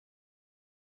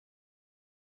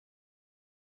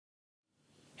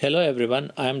Hello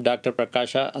everyone, I am Dr.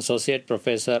 Prakasha, Associate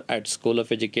Professor at School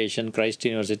of Education, Christ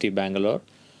University, Bangalore.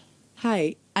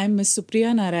 Hi, I'm Ms.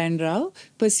 Supriya Narayana,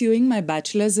 pursuing my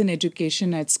Bachelor's in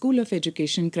Education at School of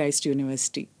Education, Christ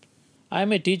University. I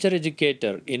am a teacher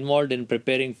educator involved in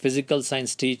preparing physical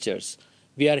science teachers.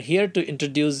 We are here to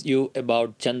introduce you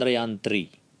about Chandrayaan-3.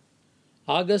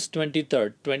 August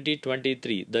 23rd,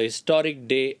 2023, the historic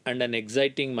day and an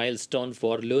exciting milestone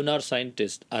for lunar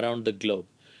scientists around the globe.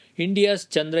 India's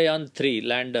Chandrayaan-3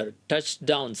 lander touched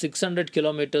down 600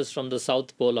 kilometers from the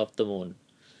south pole of the moon.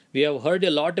 We have heard a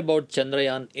lot about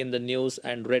Chandrayaan in the news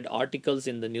and read articles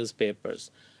in the newspapers,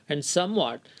 and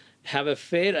somewhat have a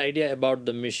fair idea about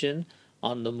the mission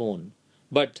on the moon.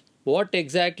 But what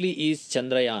exactly is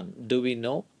Chandrayaan? Do we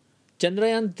know?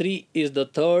 Chandrayaan-3 is the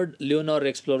third lunar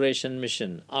exploration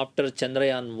mission after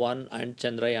Chandrayaan-1 and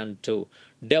Chandrayaan-2,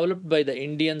 developed by the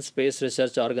Indian Space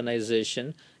Research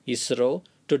Organization (ISRO)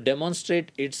 to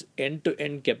demonstrate its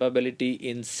end-to-end capability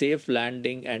in safe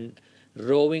landing and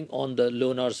roving on the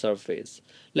lunar surface.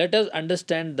 Let us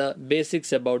understand the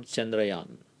basics about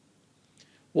Chandrayaan.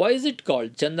 Why is it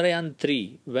called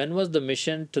Chandrayaan-3? When was the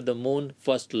mission to the moon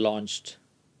first launched?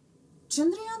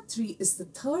 Chandrayaan-3 is the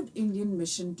third Indian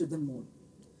mission to the moon.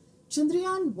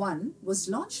 Chandrayaan-1 was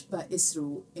launched by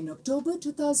ISRO in October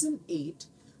 2008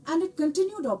 and it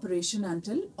continued operation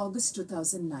until August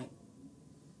 2009.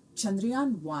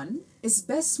 Chandrayaan-1 is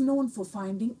best known for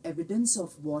finding evidence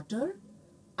of water,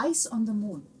 ice on the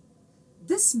moon.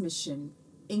 This mission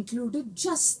included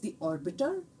just the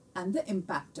orbiter and the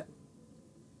impactor.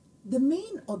 The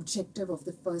main objective of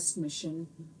the first mission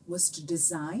was to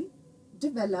design,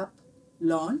 develop,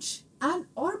 launch and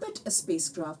orbit a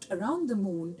spacecraft around the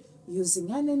moon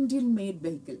using an Indian-made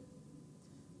vehicle.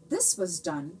 This was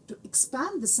done to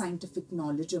expand the scientific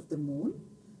knowledge of the moon,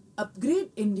 upgrade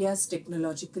India's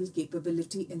technological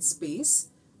capability in space,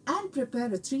 and prepare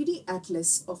a 3D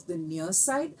atlas of the near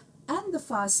side and the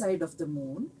far side of the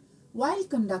moon while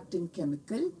conducting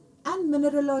chemical and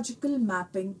mineralogical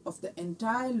mapping of the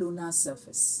entire lunar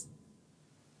surface.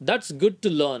 That's good to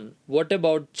learn. What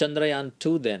about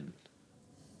Chandrayaan-2 then?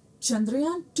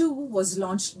 Chandrayaan-2 was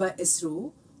launched by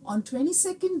ISRO on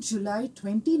 22nd July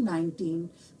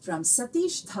 2019 from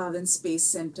Satish Dhawan Space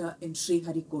Center in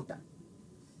Sriharikota.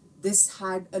 This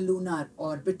had a lunar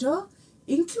orbiter,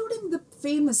 including the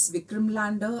famous Vikram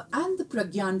lander and the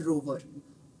Pragyan rover,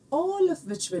 all of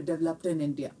which were developed in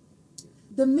India.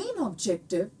 The main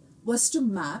objective was to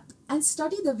map and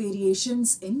study the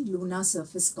variations in lunar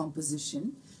surface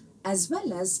composition as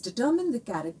well as determine the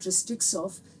characteristics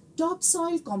of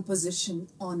topsoil composition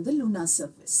on the lunar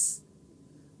surface.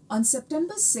 On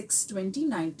September 6,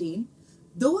 2019,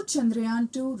 though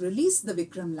Chandrayaan-2 released the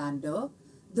Vikram lander,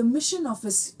 the mission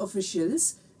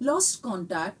officials lost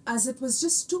contact as it was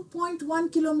just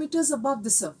 2.1 kilometers above the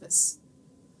surface.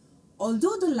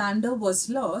 Although the lander was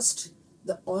lost,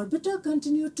 the orbiter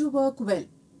continued to work well.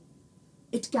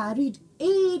 It carried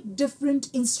 8 different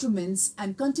instruments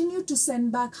and continued to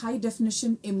send back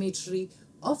high-definition imagery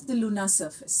of the lunar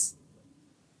surface.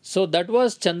 So that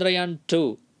was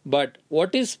Chandrayaan-2, but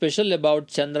what is special about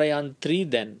Chandrayaan-3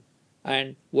 then?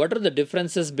 And what are the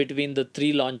differences between the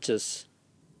three launches?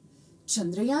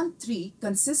 Chandrayaan-3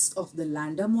 consists of the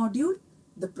lander module,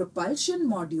 the propulsion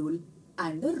module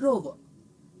and the rover.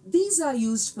 These are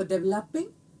used for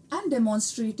developing and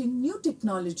demonstrating new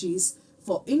technologies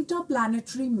for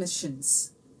interplanetary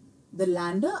missions. The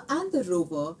lander and the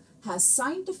rover has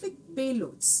scientific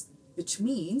payloads, which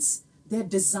means they are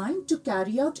designed to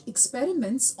carry out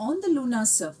experiments on the lunar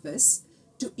surface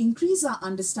to increase our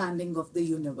understanding of the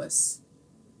universe.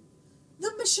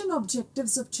 The mission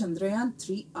objectives of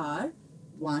Chandrayaan-3 are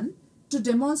 1. To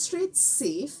demonstrate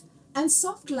safe and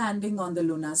soft landing on the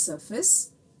lunar surface.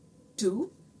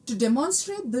 2. To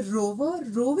demonstrate the rover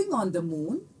roving on the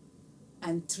moon.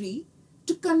 And 3.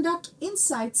 To conduct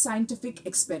in-sight scientific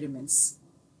experiments.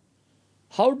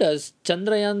 How does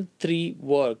Chandrayaan-3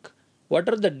 work? What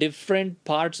are the different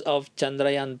parts of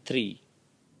Chandrayaan-3?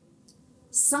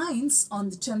 Science on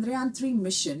the Chandrayaan-3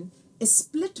 mission is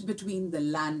split between the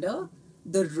lander,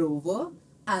 the rover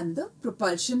and the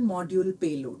propulsion module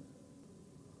payload.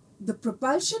 The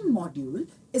propulsion module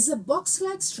is a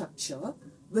box-like structure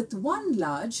with one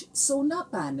large sonar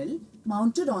panel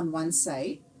mounted on one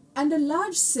side and a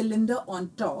large cylinder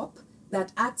on top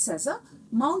that acts as a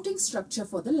mounting structure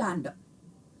for the lander.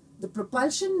 The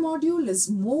propulsion module is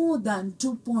more than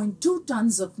 2.2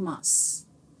 tons of mass.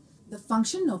 The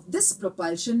function of this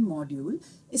propulsion module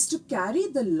is to carry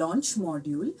the launch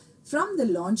module from the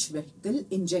launch vehicle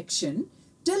injection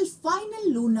till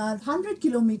final lunar 100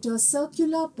 km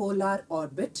circular polar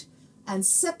orbit and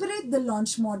separate the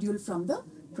launch module from the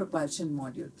propulsion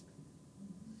module.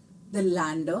 The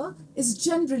lander is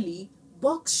generally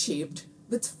box-shaped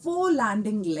with 4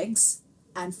 landing legs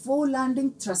and 4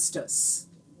 landing thrusters.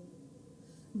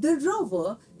 The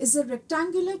rover is a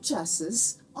rectangular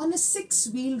chassis on a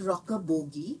 6-wheel rocker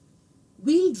bogie,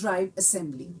 wheel drive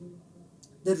assembly.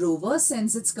 The rover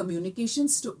sends its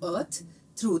communications to Earth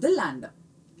through the lander.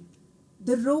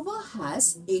 The rover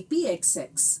has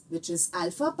APXX, which is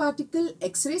Alpha Particle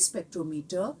X-ray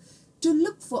Spectrometer, to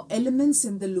look for elements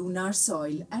in the lunar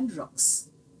soil and rocks.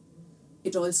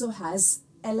 It also has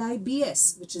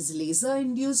LIBS, which is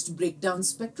Laser-Induced Breakdown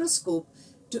Spectroscope,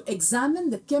 to examine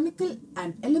the chemical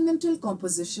and elemental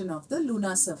composition of the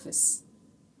lunar surface.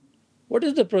 What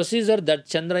is the procedure that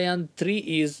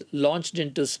Chandrayaan-3 is launched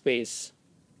into space?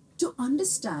 To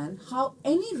understand how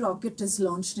any rocket is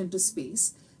launched into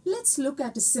space, let's look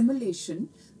at a simulation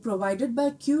provided by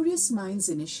Curious Minds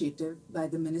Initiative by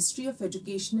the Ministry of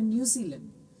Education in New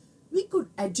Zealand. We could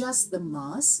adjust the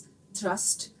mass,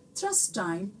 thrust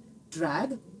time,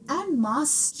 drag, and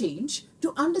mass change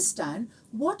to understand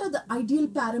what are the ideal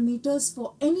parameters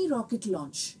for any rocket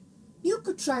launch. You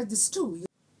could try this too.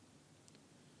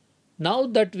 Now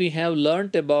that we have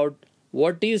learnt about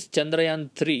what is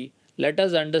Chandrayaan-3, let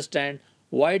us understand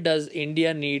why does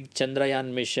India need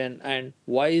Chandrayaan mission and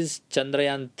why is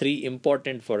Chandrayaan-3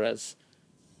 important for us.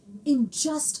 In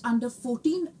just under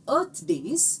 14 Earth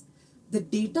days, the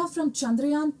data from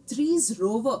Chandrayaan-3's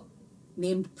rover,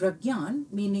 named Pragyan,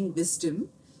 meaning wisdom,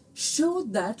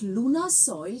 showed that lunar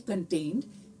soil contained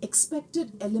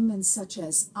expected elements such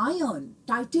as iron,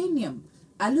 titanium,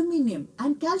 aluminium,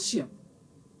 and calcium.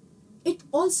 It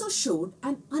also showed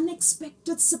an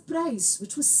unexpected surprise,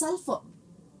 which was sulfur.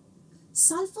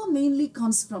 Sulfur mainly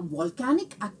comes from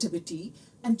volcanic activity,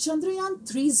 and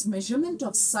Chandrayaan-3's measurement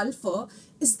of sulfur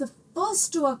is the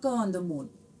first to occur on the moon.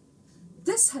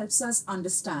 This helps us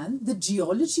understand the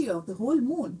geology of the whole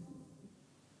moon.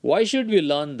 Why should we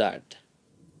learn that?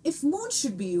 If moon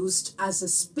should be used as a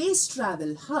space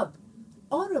travel hub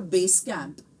or a base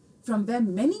camp from where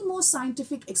many more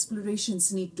scientific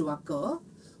explorations need to occur,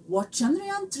 what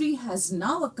Chandrayaan-3 has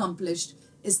now accomplished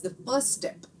is the first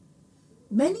step.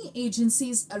 Many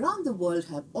agencies around the world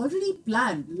have already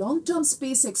planned long-term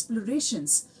space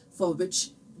explorations for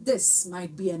which this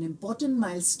might be an important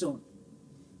milestone.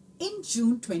 In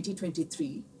June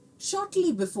 2023,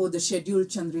 shortly before the scheduled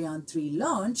Chandrayaan-3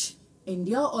 launch,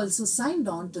 India also signed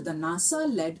on to the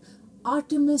NASA-led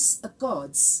Artemis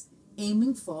Accords,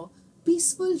 aiming for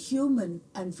peaceful human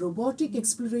and robotic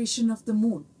exploration of the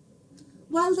moon.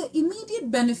 While the immediate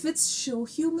benefits show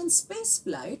human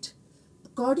spaceflight,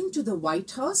 according to the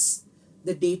White House,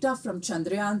 the data from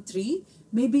Chandrayaan-3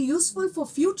 may be useful for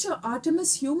future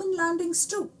Artemis human landings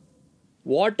too.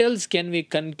 What else can we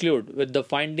conclude with the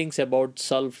findings about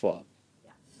sulfur?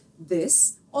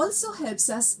 This also helps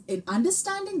us in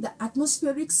understanding the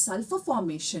atmospheric sulfur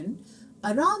formation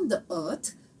around the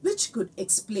Earth, which could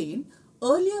explain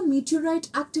earlier meteorite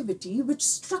activity which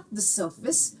struck the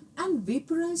surface and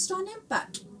vaporized on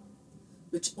impact,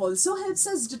 which also helps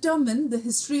us determine the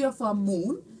history of our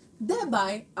moon,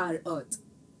 thereby our Earth.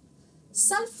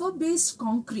 Sulfur-based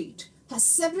concrete has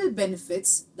several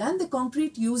benefits than the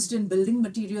concrete used in building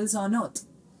materials on Earth.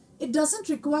 It doesn't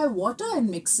require water in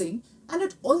mixing, and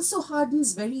it also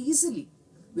hardens very easily,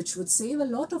 which would save a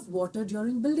lot of water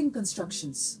during building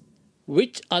constructions.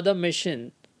 Which other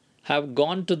mission have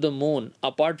gone to the moon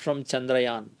apart from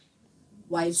Chandrayaan?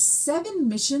 While 7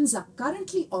 missions are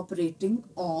currently operating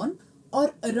on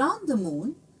or around the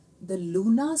moon, the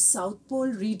lunar South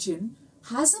Pole region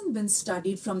hasn't been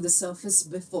studied from the surface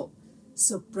before.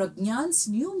 So Pragyan's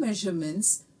new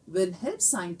measurements will help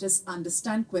scientists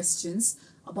understand questions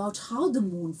about how the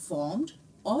moon formed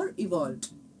or evolved.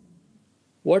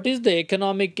 What is the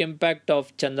economic impact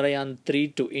of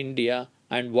Chandrayaan-3 to India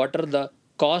and what are the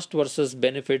cost versus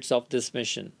benefits of this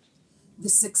mission? The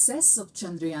success of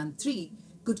Chandrayaan-3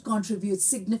 could contribute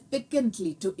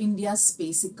significantly to India's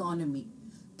space economy,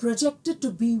 projected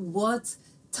to be worth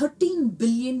 $13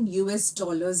 billion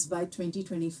by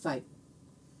 2025.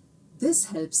 This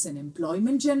helps in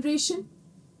employment generation,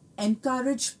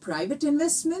 encourage private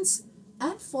investments,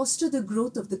 and foster the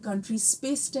growth of the country's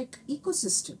space tech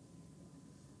ecosystem.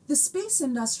 The space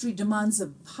industry demands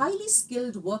a highly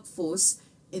skilled workforce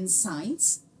in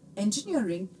science,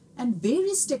 engineering, and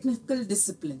various technical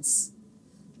disciplines.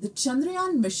 The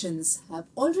Chandrayaan missions have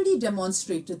already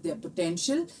demonstrated their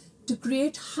potential to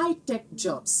create high-tech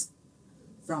jobs.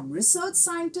 From research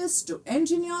scientists to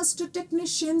engineers to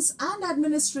technicians and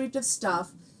administrative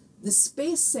staff, the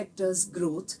space sector's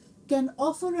growth can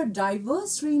offer a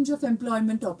diverse range of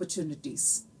employment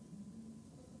opportunities.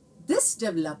 This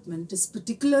development is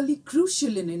particularly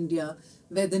crucial in India,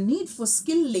 where the need for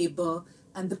skilled labor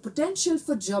and the potential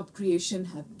for job creation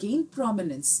have gained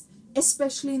prominence,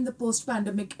 especially in the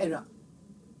post-pandemic era.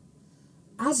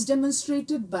 As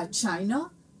demonstrated by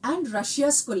China and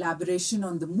Russia's collaboration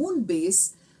on the moon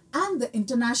base and the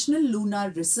International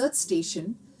Lunar Research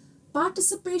Station,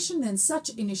 participation in such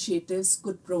initiatives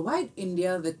could provide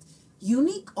India with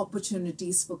unique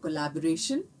opportunities for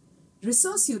collaboration,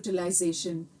 resource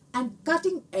utilization, and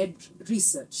cutting-edge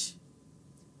research.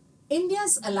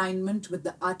 India's alignment with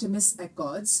the Artemis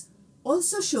Accords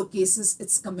also showcases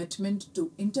its commitment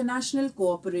to international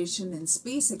cooperation in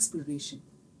space exploration.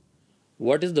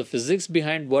 What is the physics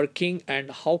behind working and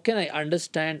how can I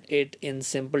understand it in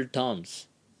simple terms?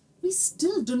 We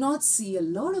still do not see a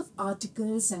lot of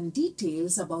articles and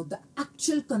details about the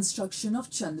actual construction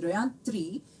of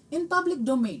Chandrayaan-3 in public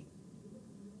domain.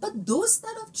 But those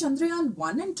that of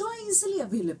Chandrayaan-1 and 2 are easily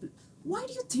available. Why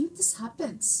do you think this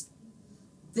happens?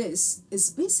 This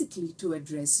is basically to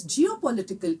address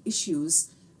geopolitical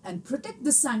issues and protect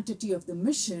the sanctity of the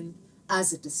mission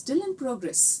as it is still in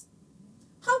progress.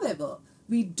 However,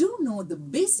 we do know the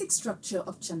basic structure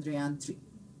of Chandrayaan-3.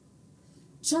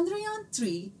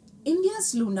 Chandrayaan-3,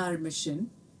 India's lunar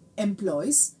mission,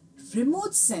 employs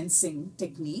remote sensing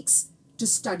techniques to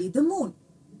study the moon.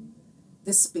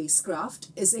 The spacecraft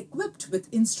is equipped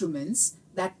with instruments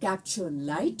that capture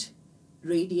light,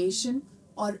 radiation,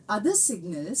 or other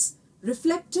signals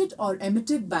reflected or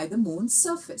emitted by the moon's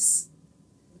surface.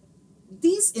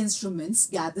 These instruments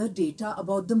gather data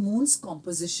about the moon's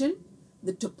composition,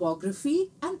 the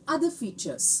topography, and other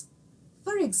features.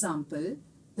 For example,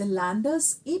 the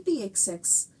lander's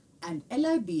APXX and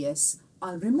LIBS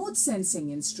are remote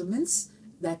sensing instruments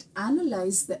that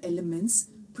analyze the elements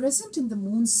present in the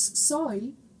moon's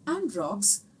soil and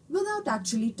rocks without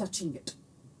actually touching it.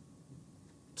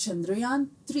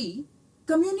 Chandrayaan-3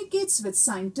 communicates with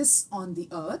scientists on the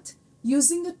Earth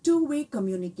using a two-way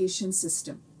communication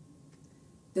system.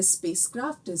 The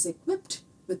spacecraft is equipped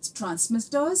with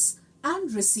transmitters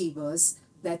and receivers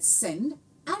that send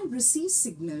and receive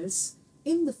signals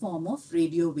in the form of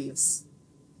radio waves.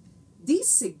 These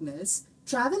signals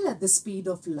travel at the speed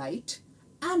of light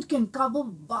and can cover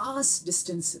vast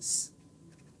distances.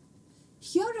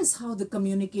 Here is how the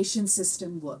communication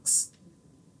system works.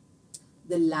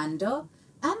 The lander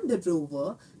and the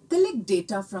rover collect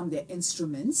data from their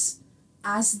instruments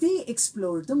as they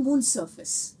explore the moon's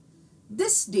surface.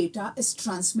 This data is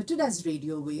transmitted as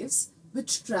radio waves,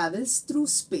 which travels through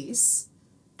space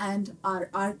and are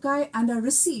archived and are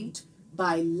received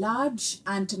by large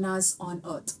antennas on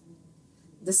Earth.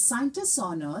 The scientists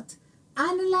on Earth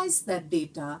analyze that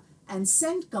data and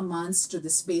send commands to the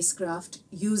spacecraft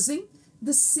using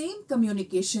the same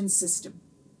communication system.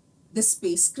 The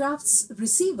spacecraft's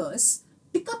receivers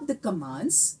pick up the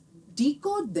commands,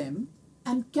 decode them,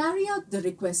 and carry out the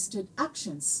requested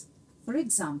actions. For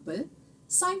example,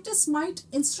 scientists might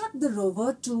instruct the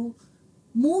rover to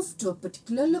move to a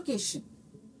particular location.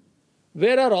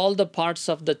 Where are all the parts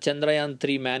of the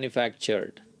Chandrayaan-3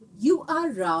 manufactured? UR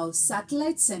Rao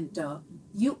Satellite Center,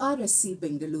 URSC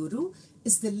Bengaluru,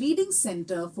 is the leading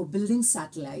center for building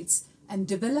satellites and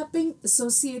developing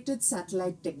associated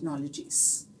satellite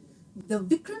technologies. The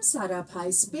Vikram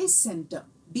Sarabhai Space Center,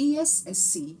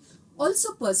 BSSC,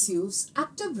 also pursues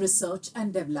active research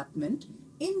and development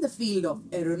in the field of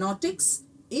aeronautics,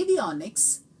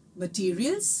 avionics,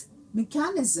 materials,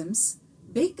 mechanisms,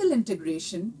 vehicle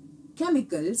integration,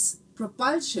 chemicals,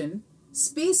 propulsion,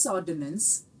 space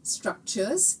ordnance,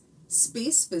 structures,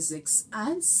 space physics,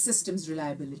 and systems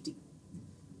reliability.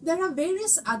 There are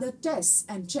various other tests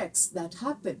and checks that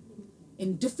happen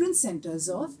in different centers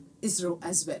of ISRO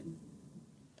as well.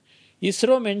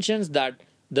 ISRO mentions that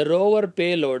the rover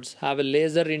payloads have a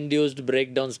laser-induced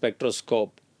breakdown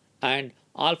spectroscope and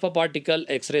alpha particle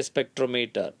X-ray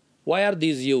spectrometer. Why are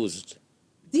these used?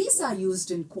 These are used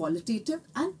in qualitative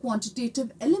and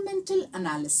quantitative elemental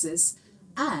analysis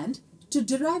and to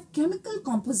derive chemical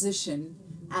composition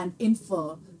and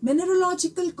infer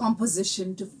mineralogical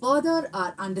composition to further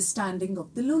our understanding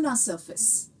of the lunar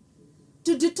surface.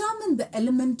 To determine the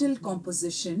elemental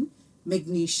composition,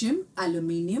 magnesium,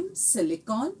 aluminium,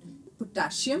 silicon,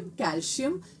 potassium,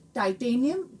 calcium,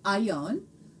 titanium, iron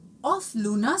of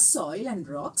lunar soil and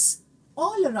rocks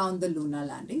all around the lunar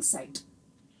landing site.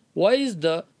 Why is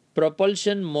the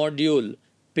propulsion module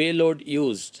payload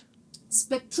used?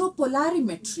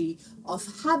 Spectropolarimetry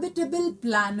of habitable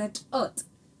planet Earth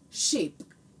shape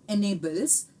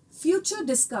enables future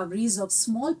discoveries of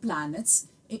small planets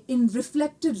in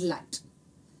reflected light.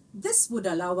 This would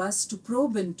allow us to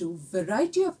probe into a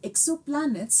variety of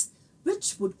exoplanets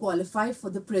which would qualify for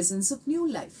the presence of new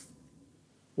life.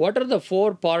 What are the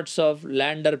 4 parts of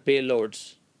lander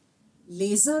payloads?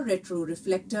 Laser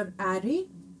Retroreflector Array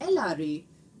 (LRA),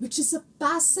 which is a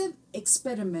passive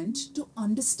experiment to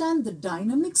understand the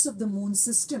dynamics of the Moon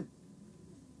system.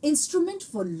 Instrument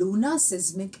for Lunar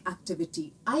Seismic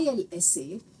Activity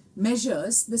 (ILSA)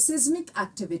 measures the seismic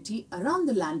activity around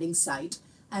the landing site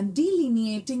and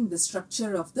delineating the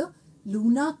structure of the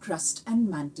lunar crust and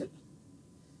mantle.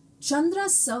 Chandra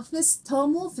Surface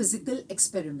Thermophysical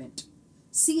Experiment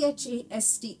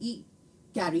 (CHASTE)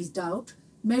 carries out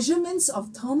measurements of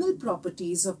thermal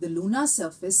properties of the lunar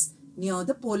surface near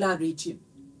the polar region.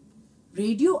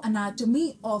 Radio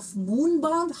Anatomy of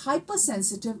Moon-bound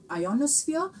Hypersensitive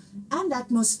Ionosphere and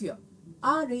Atmosphere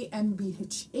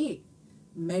 (RAMBHA)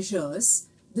 measures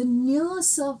the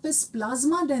near-surface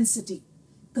plasma density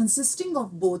consisting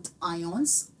of both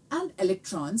ions and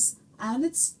electrons and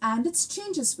its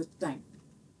changes with time.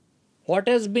 What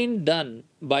has been done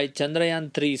by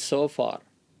Chandrayaan-3 so far?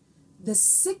 The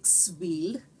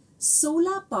 6-wheeled,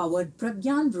 solar-powered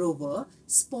Pragyan rover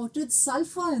spotted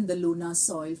sulfur in the lunar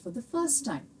soil for the first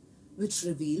time, which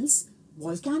reveals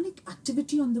volcanic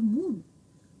activity on the Moon,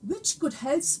 which could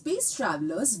help space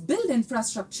travelers build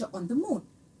infrastructure on the Moon.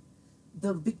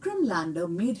 The Vikram lander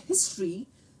made history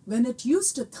when it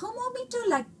used a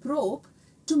thermometer-like probe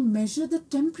to measure the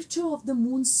temperature of the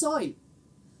Moon's soil.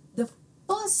 The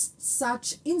first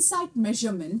such InSight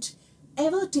measurement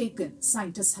ever taken,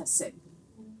 scientists have said.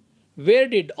 Where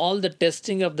did all the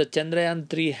testing of the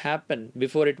Chandrayaan-3 happen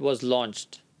before it was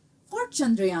launched? For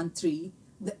Chandrayaan-3,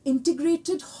 the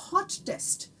integrated hot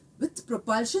test with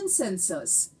propulsion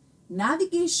sensors,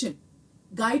 navigation,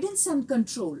 guidance and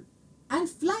control, and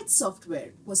flight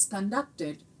software was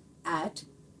conducted at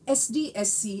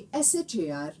SDSC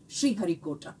SHAR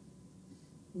Sriharikota.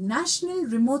 National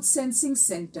Remote Sensing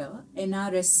Center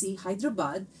NRSC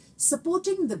Hyderabad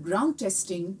supporting the ground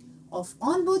testing of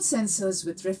onboard sensors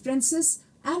with references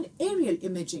and aerial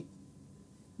imaging.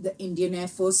 The Indian Air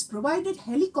Force provided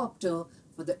helicopter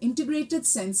for the integrated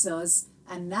sensors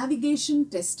and navigation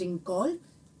testing called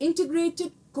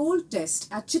Integrated Cold Test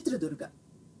at Chitradurga.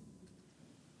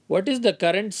 What is the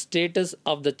current status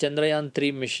of the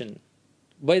Chandrayaan-3 mission?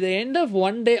 By the end of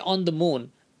one day on the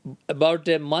Moon, about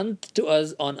a month to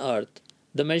us on Earth,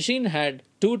 the machine had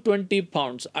 220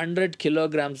 pounds, 100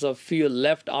 kilograms of fuel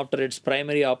left after its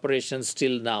primary operations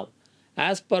till now.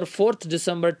 As per 4th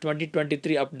December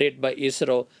 2023 update by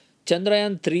ISRO,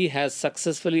 Chandrayaan-3 has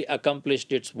successfully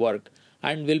accomplished its work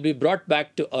and will be brought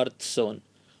back to Earth soon.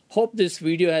 Hope this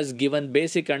video has given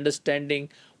basic understanding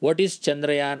what is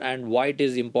Chandrayaan and why it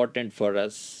is important for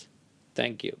us.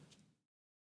 Thank you.